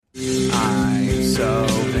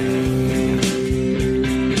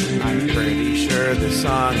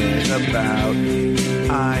song is about.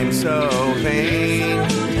 I'm so vain.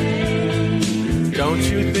 Don't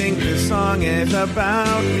you think this song is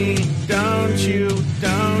about me? Don't you?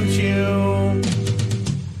 Don't you?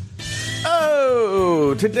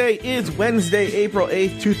 Oh, today is Wednesday, April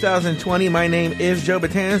 8th, 2020. My name is Joe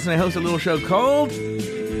Betance, and I host a little show called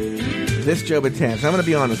This Joe Betance. I'm going to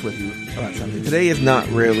be honest with you about something. Today is not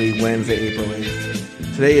really Wednesday, April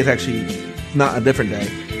 8th. Today is actually not a different day.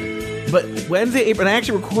 But Wednesday, April, and I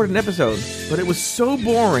actually recorded an episode, but it was so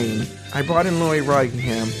boring, I brought in Lori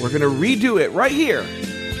Rockingham. We're going to redo it right here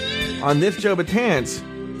on This Joe Betance,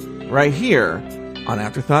 right here on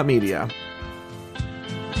Afterthought Media.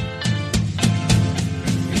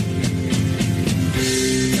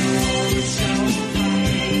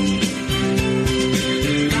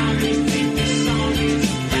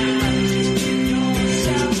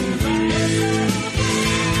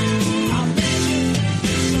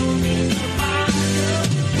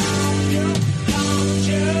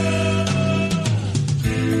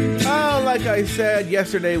 Like I said,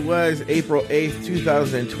 yesterday was April 8th,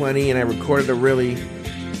 2020, and I recorded a really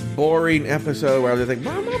boring episode where I was just like,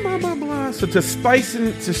 blah, blah, blah, blah, blah. So to spice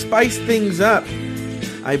things up,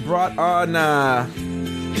 I brought on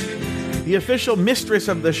the official mistress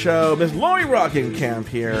of the show, Miss Lori Rockingham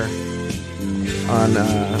here on,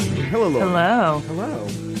 hello, Lori. Hello. Hello.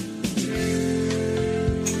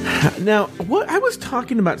 Now, what I was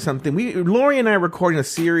talking about something. Lori and I are recording a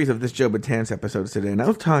series of This Joe Betance episodes today, and I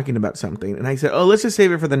was talking about something, and I said, "Oh, let's just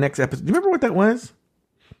save it for the next episode." Do you remember what that was?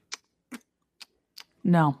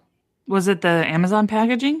 No, was it the Amazon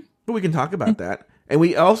packaging? But we can talk about that, and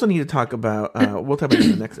we also need to talk about. We'll talk about it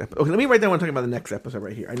in the next episode. Okay, let me write down what I'm talking about the next episode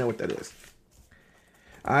right here. I know what that is.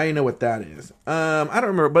 I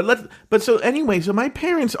don't remember, but so anyway, so my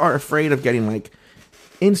parents are afraid of getting like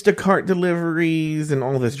Instacart deliveries and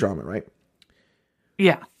all this drama, right?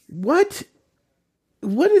 Yeah. What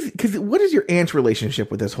is your aunt's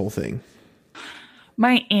relationship with this whole thing?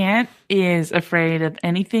 My aunt is afraid of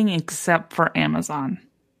anything except for Amazon.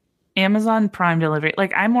 Amazon Prime delivery.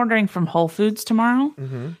 Like, I'm ordering from Whole Foods tomorrow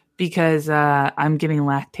because I'm getting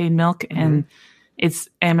lactate milk, and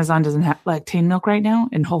Amazon doesn't have lactate milk right now,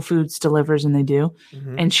 and Whole Foods delivers, and they do.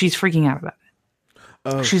 And she's freaking out about it.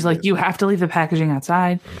 Oh, she's like, you have to leave the packaging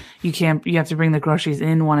outside. You have to bring the groceries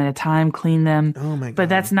in one at a time, clean them. Oh my God. But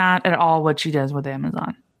that's not at all what she does with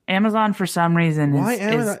Amazon. Amazon, for some reason,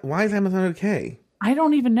 why is Amazon okay? I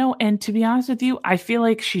don't even know. And to be honest with you, I feel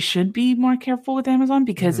like she should be more careful with Amazon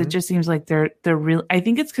because it just seems like they're real. I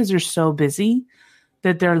think it's because they're so busy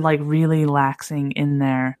that they're like really laxing in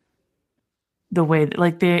the way that,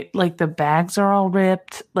 like the bags are all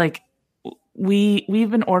ripped. Like we've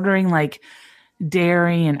been ordering like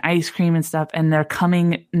dairy and ice cream and stuff, and they're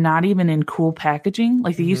coming not even in cool packaging.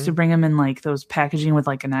 Like they used to bring them in like those packaging with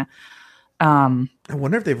like an I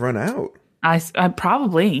wonder if they've run out. I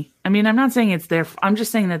probably. I mean, I'm not saying it's there. I'm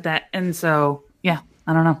just saying that and so yeah,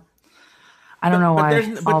 I don't know. I don't know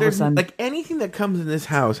why all of a sudden, like anything that comes in this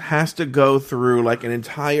house has to go through like an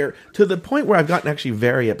entire, to the point where I've gotten actually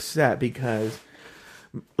very upset because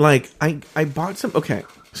like I bought some, okay.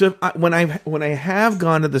 So when I have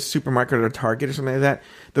gone to the supermarket or Target or something like that,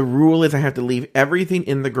 the rule is I have to leave everything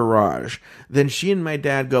in the garage. Then she and my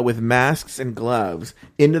dad go with masks and gloves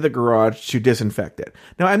into the garage to disinfect it.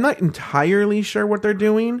 Now, I'm not entirely sure what they're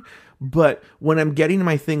doing, but when I'm getting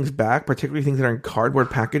my things back, particularly things that are in cardboard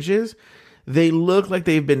packages, they look like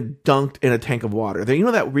they've been dunked in a tank of water. You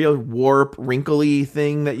know that real warp, wrinkly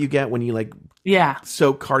thing that you get when you like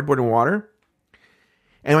soak cardboard in water?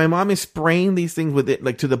 And my mom is spraying these things with it,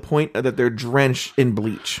 like to the point that they're drenched in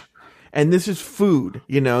bleach. And this is food,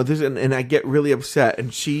 you know. And I get really upset.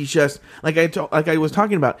 And she just, like I was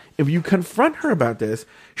talking about, if you confront her about this,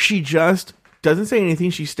 she just doesn't say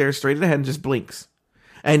anything. She stares straight ahead and just blinks.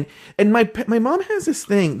 And my mom has this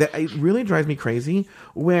thing that it really drives me crazy,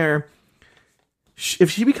 where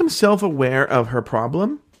if she becomes self-aware of her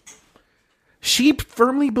problem, she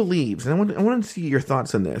firmly believes, and I want to see your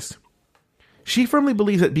thoughts on this. She firmly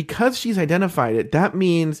believes that because she's identified it, that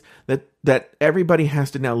means that everybody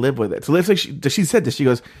has to now live with it. So let's say she said this. She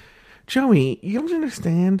goes, "Joey, you don't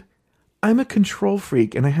understand. I'm a control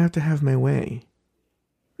freak, and I have to have my way."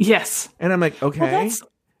 Yes. And I'm like, okay. Well,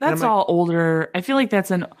 that's all older. I feel like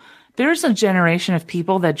there's a generation of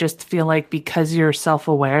people that just feel like because you're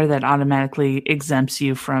self-aware, that automatically exempts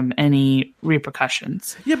you from any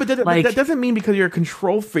repercussions. Yeah, but that doesn't mean because you're a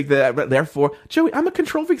control freak that therefore, Joey, I'm a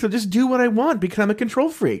control freak, so just do what I want because I'm a control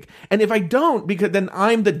freak. And if I don't, because then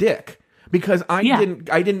I'm the dick because I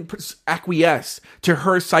didn't acquiesce to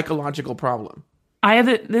her psychological problem.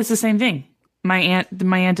 This is the same thing. My aunt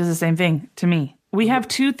does the same thing to me. We have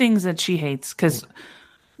two things that she hates. Because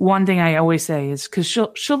one thing I always say is because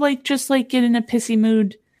she'll like just like get in a pissy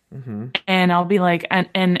mood. And I'll be like,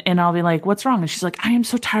 and I'll be like, what's wrong? And she's like, I am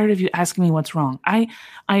so tired of you asking me what's wrong. I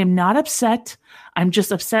am not upset. I'm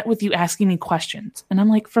just upset with you asking me questions. And I'm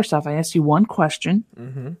like, first off, I asked you one question,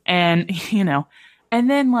 and and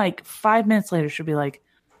then like 5 minutes later, she'll be like,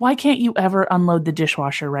 why can't you ever unload the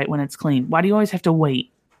dishwasher right when it's clean? Why do you always have to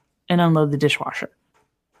wait and unload the dishwasher?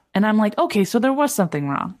 And I'm like, okay, so there was something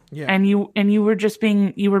wrong. Yeah. And you were just being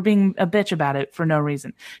a bitch about it for no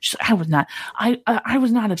reason. She's like, I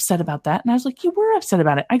was not upset about that. And I was like, you were upset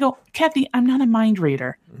about it. I go, Kathy, I'm not a mind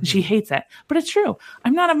reader. And she hates that. But it's true.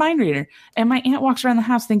 I'm not a mind reader. And my aunt walks around the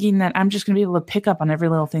house thinking that I'm just going to be able to pick up on every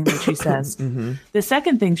little thing that she says. The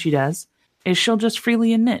second thing she does is she'll just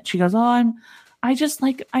freely admit. She goes, I'm just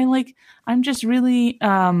really,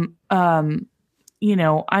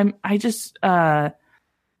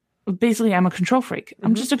 basically, I'm a control freak.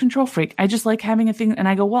 I'm just a control freak. I just like having a thing. And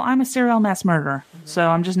I go, well, I'm a serial mass murderer. So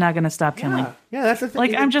I'm just not going to stop killing. Yeah, that's the thing.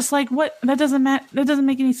 Like, I'm just like, what? That doesn't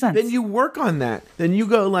make any sense. Then you work on that. Then you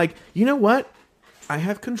go like, you know what? I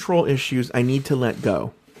have control issues. I need to let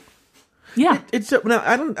go. Yeah. Now,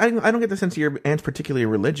 I don't get the sense your aunt's particularly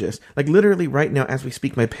religious. Like, literally right now, as we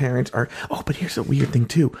speak, my parents are, but here's a weird thing,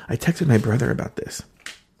 too. I texted my brother about this.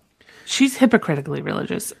 She's hypocritically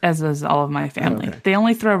religious, as is all of my family. Okay. They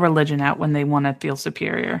only throw religion out when they want to feel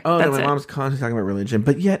superior. Oh, no, my mom's constantly talking about religion.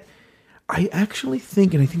 But yet, I actually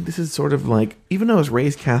think, and I think this is sort of like, even though I was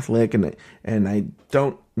raised Catholic, and I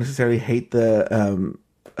don't necessarily hate the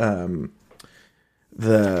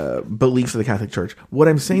beliefs of the Catholic Church, what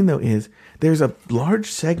I'm saying, though, is there's a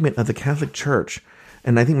large segment of the Catholic Church,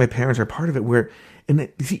 and I think my parents are part of it, where, you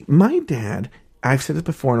see, my dad, I've said this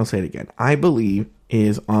before and I'll say it again, I believe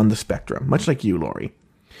is on the spectrum, much like you, Lori,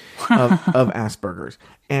 of Asperger's.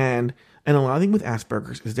 And a lot of thing with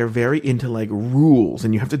Asperger's is they're very into like rules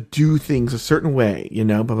and you have to do things a certain way,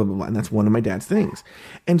 blah, blah, blah, blah. And that's one of my dad's things.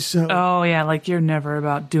 And so... Oh, yeah, like you're never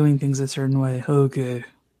about doing things a certain way. Okay.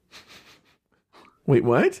 Wait,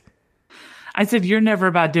 what? I said you're never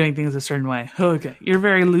about doing things a certain way. Okay. You're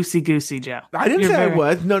very loosey-goosey, Joe. I didn't say I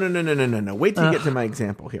was. No. Wait till you get to my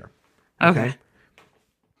example here. Okay.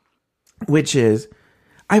 Which is...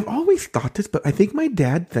 I've always thought this, but I think my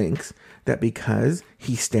dad thinks that because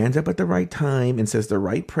he stands up at the right time and says the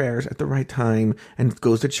right prayers at the right time and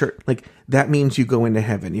goes to church, like that means you go into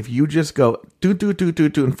heaven. If you just go do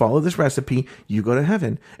and follow this recipe, you go to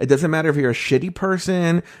heaven. It doesn't matter if you're a shitty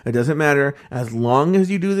person. It doesn't matter. As long as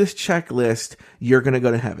you do this checklist, you're going to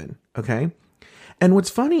go to heaven. Okay. And what's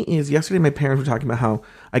funny is yesterday my parents were talking about how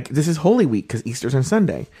this is Holy Week because Easter's on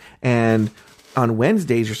Sunday, and on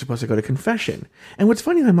Wednesdays, you're supposed to go to confession. And what's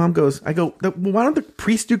funny, my mom goes, why don't the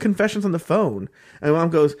priests do confessions on the phone? And my mom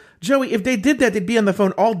goes, Joey, if they did that, they'd be on the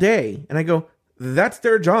phone all day. And I go, that's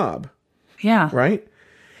their job. Yeah. Right?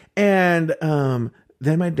 And then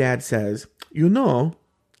my dad says, now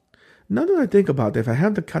that I think about it, if I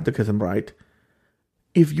have the catechism right,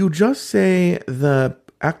 if you just say the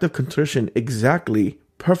act of contrition exactly,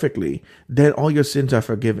 perfectly, then all your sins are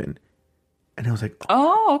forgiven. And I was like,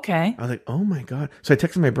 oh, okay. I was like, oh my God. So I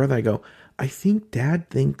texted my brother. I go, I think Dad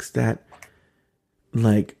thinks that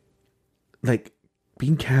like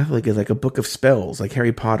being Catholic is like a book of spells, like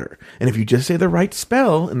Harry Potter. And if you just say the right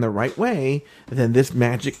spell in the right way, then this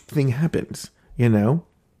magic thing happens, Well,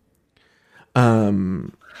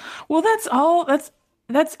 that's all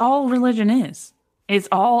religion is. It's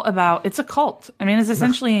all about, it's a cult. I mean, it's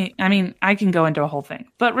essentially, I can go into a whole thing,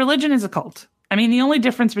 but religion is a cult. I mean, the only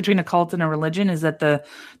difference between a cult and a religion is that the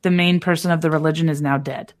main person of the religion is now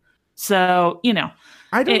dead. So,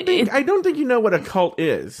 I don't think you know what a cult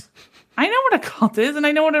is. I know what a cult is, and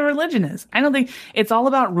I know what a religion is. I don't think it's all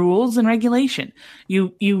about rules and regulation.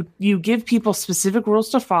 You give people specific rules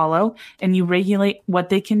to follow, and you regulate what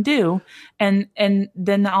they can do, and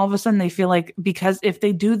then all of a sudden they feel like, because if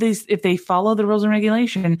they do this, if they follow the rules and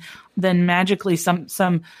regulation, then magically some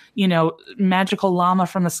magical llama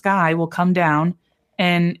from the sky will come down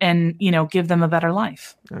and give them a better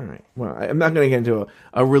life. All right. Well, I'm not going to get into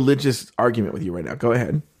a religious argument with you right now. Go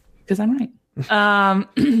ahead. Because I'm right.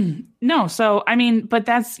 No, so but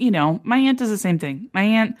that's, my aunt does the same thing. My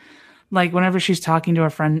aunt, like, whenever she's talking to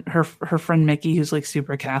her friend Mickey, who's like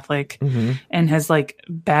super Catholic and has like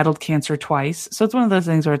battled cancer twice. So it's one of those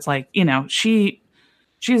things where it's like, she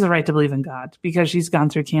has a right to believe in God because she's gone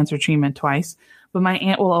through cancer treatment twice. But my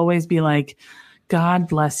aunt will always be like, God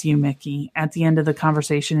bless you, Mickey, at the end of the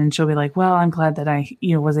conversation. And she'll be like, well, I'm glad that I,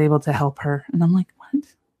 was able to help her. And I'm like, what?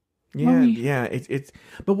 Yeah. It's.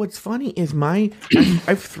 But what's funny is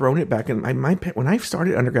I've thrown it back in my when I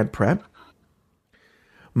started undergrad prep,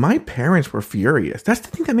 My parents were furious. That's the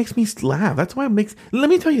thing that makes me laugh. That's why it makes... Let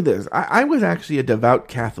me tell you this. I was actually a devout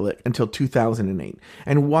Catholic until 2008.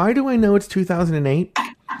 And why do I know it's 2008?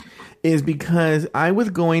 Is because I was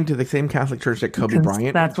going to the same Catholic church that Kobe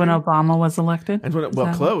Bryant... That's when Obama was elected?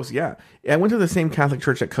 Close, yeah. I went to the same Catholic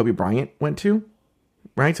church that Kobe Bryant went to.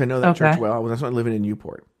 Right? So I know that church well. That's why I'm living in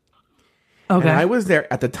Newport. Okay. And I was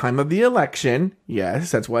there at the time of the election.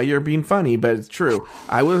 Yes, that's why you're being funny, but it's true.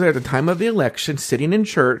 I was there at the time of the election, sitting in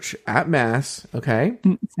church at Mass, okay?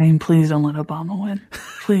 Saying, please don't let Obama win.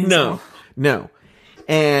 Please No.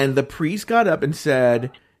 And the priest got up and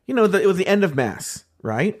said, it was the end of Mass,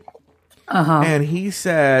 right? Uh-huh. And he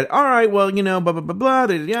said, all right, well, blah, blah, blah, blah.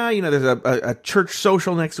 There's a church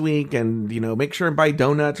social next week, and, make sure and buy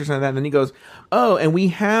donuts or something like that. And then he goes, oh, and we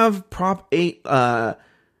have Prop 8,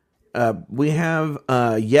 we have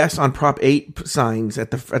yes on Prop 8 signs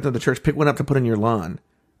at the church. Pick one up to put on your lawn.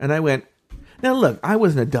 And I went, now look, I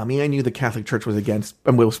wasn't a dummy. I knew the Catholic Church was against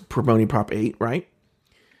and was promoting Prop 8, right?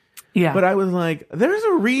 Yeah. But I was like, there's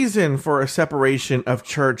a reason for a separation of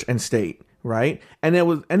church and state, right?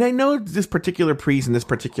 And I know this particular priest in this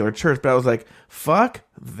particular church, but I was like, fuck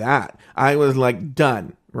that. I was like,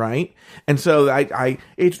 done. Right. And so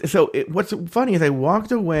what's funny is I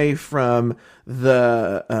walked away from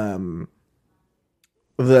the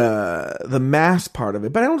Mass part of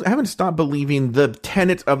it, but I haven't stopped believing the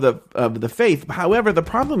tenets of the faith. However, the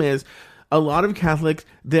problem is a lot of Catholics,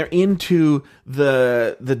 they're into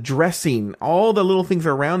the dressing, all the little things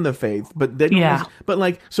around the faith, but they don't. But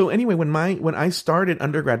like, so anyway, when I started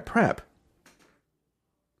undergrad prep,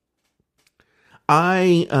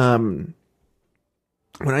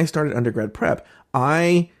 when I started undergrad prep,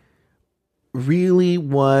 I really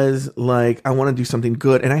was like, I want to do something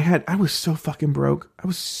good. And I was so fucking broke. I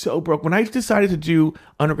was so broke. When I decided to do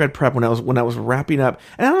undergrad prep, when I was wrapping up,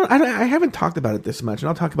 and I haven't talked about it this much, and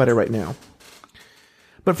I'll talk about it right now.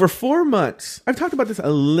 But for 4 months, I've talked about this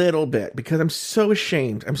a little bit because I'm so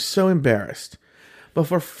ashamed. I'm so embarrassed. But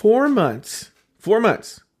for 4 months,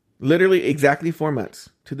 literally exactly 4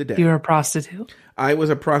 months to the day. You were a prostitute? I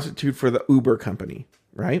was a prostitute for the Uber company.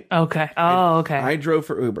 Right? Okay. Oh, okay. I drove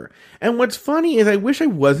for Uber. And what's funny is I wish I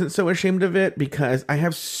wasn't so ashamed of it because I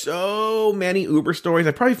have so many Uber stories.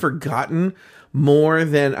 I've probably forgotten more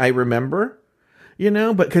than I remember,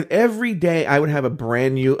 but because every day I would have a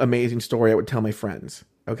brand new amazing story I would tell my friends.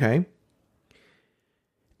 Okay.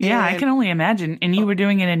 Yeah, I can only imagine. And you were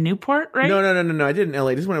doing it in Newport, right? No. I did it in LA.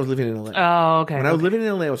 This is when I was living in LA. Oh, okay. When I was living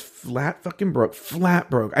in LA, I was flat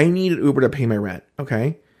broke. I needed Uber to pay my rent.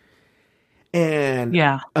 Okay. And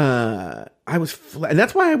I was and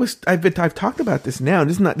that's why I've talked about this now.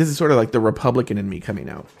 This is sort of like the Republican in me coming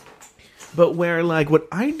out. But where like what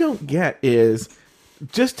I don't get is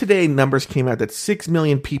just today numbers came out that 6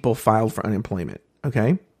 million people filed for unemployment.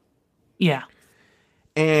 Okay. Yeah.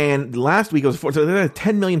 And last week it was so there are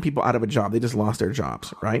 10 million people out of a job. They just lost their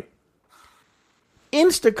jobs, right?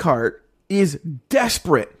 Instacart is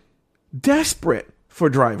desperate for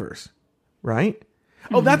drivers, right?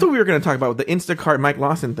 Oh, that's what we were going to talk about with the Instacart Mike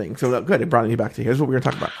Lawson thing. So good, it brought me back to here's what we were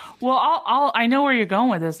talking about. Well, I know where you're going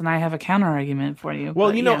with this, and I have a counter argument for you.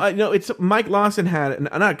 Well, it's Mike Lawson had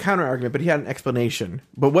not a counter argument, but he had an explanation.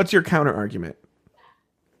 But what's your counter argument?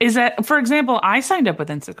 Is that, for example, I signed up with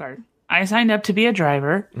Instacart. I signed up to be a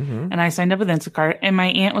driver, and I signed up with Instacart, and my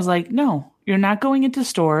aunt was like, "No, you're not going into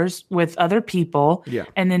stores with other people,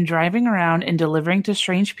 and then driving around and delivering to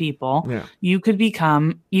strange people. Yeah. You could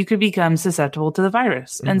become susceptible to the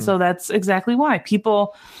virus." And so that's exactly why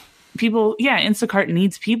people, Instacart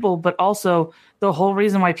needs people, but also the whole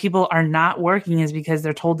reason why people are not working is because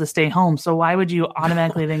they're told to stay home. So why would you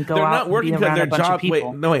automatically then go out and be around a bunch of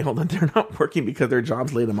people? Wait, hold on. They're not working because their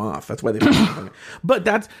jobs laid them off. That's why they're But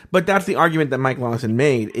that's the argument that Mike Lawson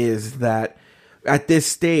made, is that at this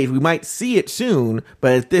stage, we might see it soon,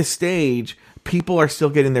 but at this stage, people are still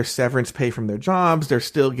getting their severance pay from their jobs. They're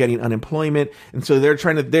still getting unemployment. And so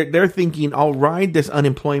they're thinking, I'll ride this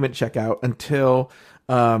unemployment check out until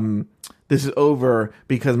this is over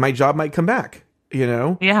because my job might come back.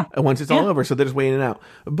 Yeah. Once it's all over, so they're just waiting it out.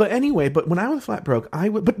 But anyway, when I was flat broke,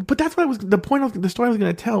 but that's what the point of the story I was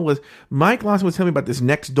going to tell was Mike Lawson was telling me about this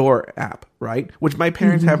Nextdoor app, right? Which my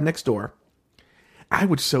parents have Nextdoor. I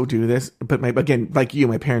would so do this, but again, like you,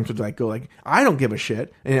 my parents would go I don't give a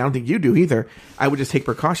shit, and I don't think you do either. I would just take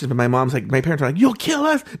precautions, but my parents are like, you'll kill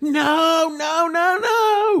us.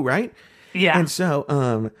 No, right? Yeah. And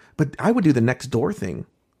so, but I would do the Nextdoor thing.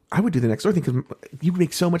 Because you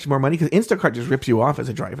make so much more money because Instacart just rips you off as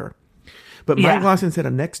a driver. But Mike Lawson said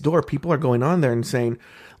on Nextdoor, people are going on there and saying,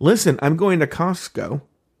 listen, I'm going to Costco,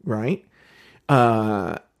 right?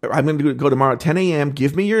 I'm going to go tomorrow at 10 a.m.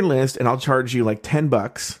 Give me your list and I'll charge you like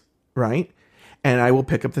 $10, right? And I will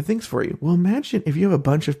pick up the things for you. Well, imagine if you have a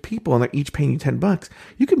bunch of people and they're each paying you $10,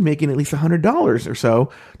 you could make in at least $100 or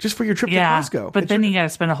so just for your trip to Costco. But then you got to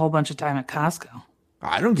spend a whole bunch of time at Costco.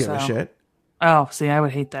 I don't give a shit. Oh, see, I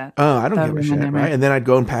would hate that. Oh, I don't give a shit, right? And then I'd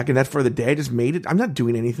go and pack, and that's for the day. I just made it. I'm not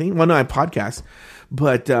doing anything. Well, no, I podcast,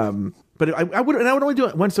 but I would only do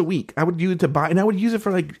it once a week. I would use it to buy, and I would use it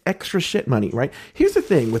for like extra shit money, right? Here's the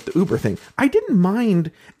thing with the Uber thing. I didn't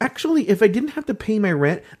mind actually if I didn't have to pay my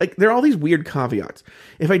rent. Like there are all these weird caveats.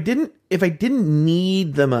 If I didn't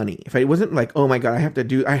need the money, if I wasn't like, oh my god,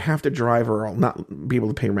 I have to drive or I'll not be able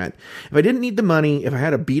to pay rent. If I didn't need the money, if I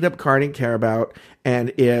had a beat up car I didn't care about,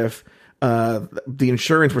 and if the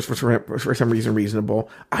insurance was for some reason reasonable,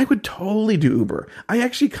 I would totally do Uber. I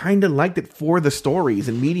actually kind of liked it for the stories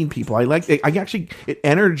and meeting people. I liked it. It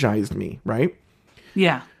energized me, right?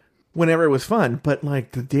 Yeah. Whenever it was fun, but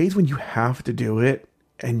like the days when you have to do it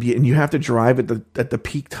and you have to drive at the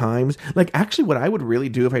peak times, like actually what I would really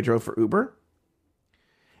do if I drove for Uber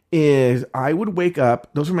is I would wake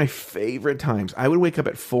up. Those are my favorite times. I would wake up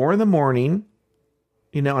at 4 a.m.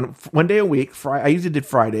 You know, on one day a week. I usually did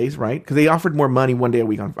Fridays, right? Because they offered more money one day a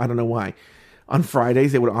week. I don't know why. On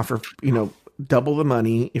Fridays, they would offer, double the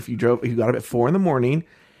money if you got up at 4 a.m.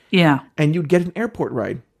 Yeah. And you'd get an airport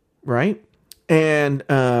ride, right? And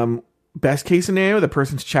best case scenario, the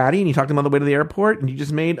person's chatty and you talk to them on the way to the airport and you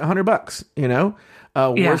just made $100, you know?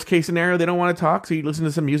 Worst case scenario, they don't want to talk, so you listen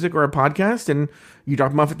to some music or a podcast and you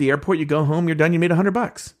drop them off at the airport, you go home, you're done, you made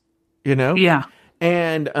 $100, you know? Yeah.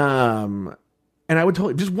 And I would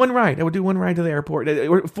totally, just one ride. I would do one ride to the airport.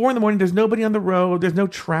 4 a.m, there's nobody on the road. There's no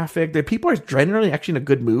traffic. The people are generally actually in a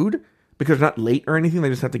good mood because they're not late or anything. They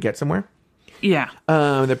just have to get somewhere. Yeah.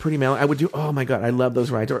 They're pretty mellow. I would do, oh my God, I love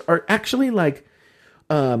those rides. Or actually like,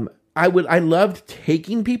 I loved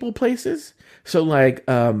taking people places. So like,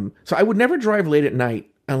 so I would never drive late at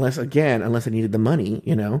night unless I needed the money,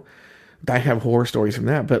 you know. I have horror stories from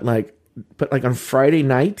that. But like on Friday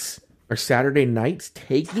nights, or Saturday nights,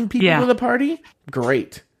 taking people to the party,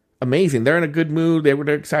 great, amazing. They're in a good mood. They're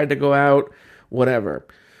excited to go out, whatever.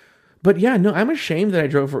 But yeah, no, I'm ashamed that I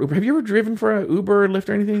drove for Uber. Have you ever driven for a Uber or Lyft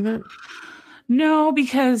or anything like that? No,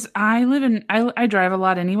 because I drive a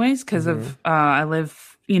lot anyways because of I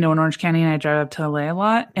live in Orange County and I drive up to LA a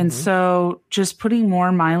lot, and so just putting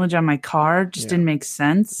more mileage on my car just didn't make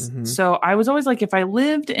sense. So I was always like, if I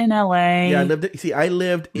lived in LA, I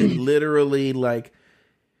lived in literally like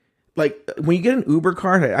when you get an Uber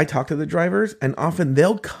car, I talk to the drivers, and often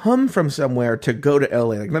they'll come from somewhere to go to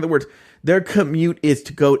LA. Like in other words, their commute is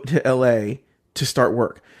to go to LA to start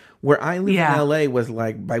work. Where I live in LA was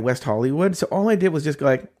like by West Hollywood, so all I did was just go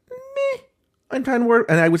like, meh, I'm trying to work,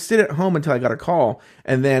 and I would sit at home until I got a call,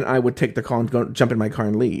 and then I would take the call and jump in my car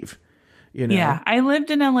and leave. You know? Yeah, I lived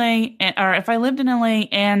in LA, or if I lived in LA,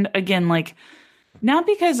 and again, like not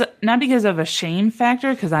because of a shame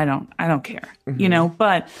factor, because I don't care, you know,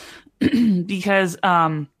 but because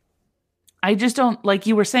I just don't, like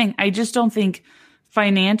you were saying, I just don't think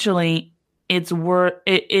financially it's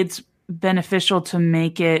beneficial to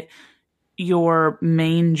make it your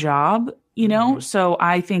main job, you know? So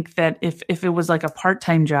I think that if it was like a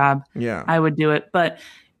part-time job, I would do it, but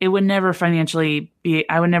it would never financially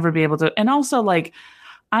I would never be able to. And also like,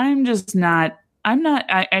 I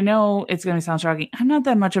know it's going to sound shocking. I'm not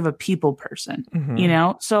that much of a people person, you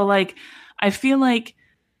know? So like, I feel like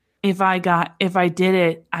if I did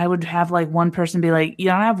it, I would have like one person be like, you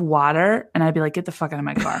don't have water. And I'd be like, get the fuck out of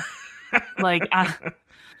my car.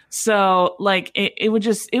 So like it would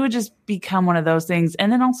just become one of those things.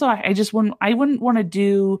 And then also I wouldn't want to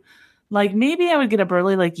do, like, maybe I would get up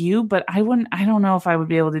early like you, but I don't know if I would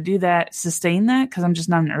be able to do that, sustain that. 'Cause I'm just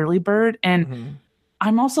not an early bird. And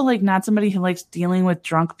I'm also like not somebody who likes dealing with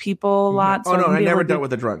drunk people a lot. So I never dealt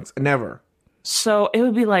with the drunks. Never. So it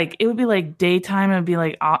would be like daytime. It would be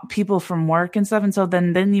like people from work and stuff. And so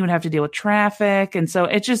then you would have to deal with traffic. And so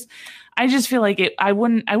I just feel like I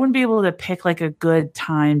wouldn't be able to pick like a good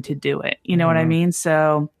time to do it. You know what I mean?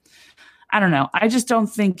 So I don't know. I just don't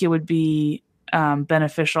think it would be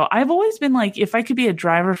beneficial. I've always been like, if I could be a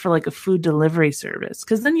driver for like a food delivery service,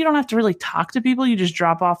 because then you don't have to really talk to people. You just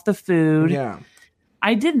drop off the food. Yeah.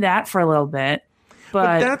 I did that for a little bit.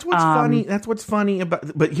 But that's what's funny. That's what's funny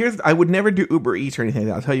about. But I would never do Uber Eats or anything like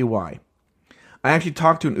that. I'll tell you why. I actually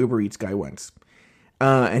talked to an Uber Eats guy once,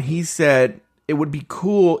 and he said it would be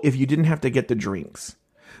cool if you didn't have to get the drinks.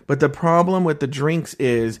 But the problem with the drinks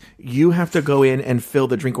is you have to go in and fill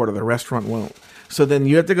the drink order. The restaurant won't. So then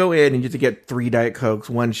you have to go in and you have to get 3 Diet Cokes,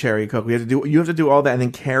 1 Cherry Coke. You have to do all that and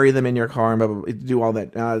then carry them in your car and blah, blah, blah, do all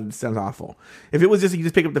that. It sounds awful. If it was just you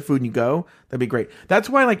just pick up the food and you go, that'd be great. That's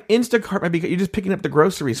why like Instacart might be. You're just picking up the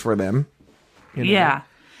groceries for them. You know? Yeah,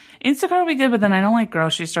 Instacart would be good, but then I don't like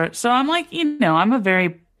grocery stores. So I'm like, I'm a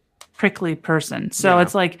very prickly person. So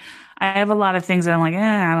it's like I have a lot of things that I'm like,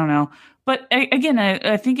 I don't know. But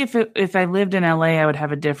I think if I lived in LA, I would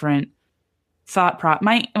have a different thought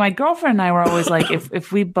my girlfriend and I were always like,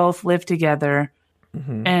 if we both lived together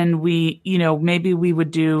and we, maybe we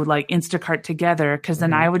would do like Instacart together, because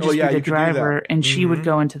then I would just be the driver and she would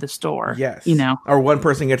go into the store. Yes. Or one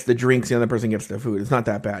person gets the drinks, the other person gets the food. It's not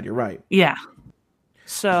that bad. You're right. Yeah.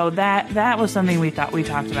 So that was something we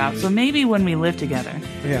talked about. So maybe when we live together.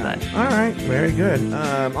 Yeah. But. All right. Very good.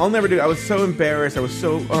 I'll never do it. I was so embarrassed. It's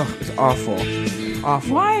awful.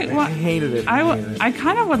 Awful. Why? I hated it. I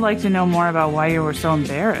kind of would like to know more about why you were so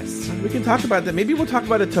embarrassed. We can talk about that. Maybe we'll talk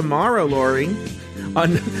about it tomorrow, Lori,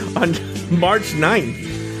 on March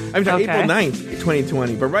 9th. I'm sorry, April 9th,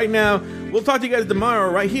 2020. But right now, we'll talk to you guys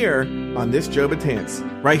tomorrow right here on this Joe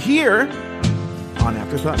Betance. Right here on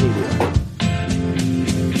Afterthought Media.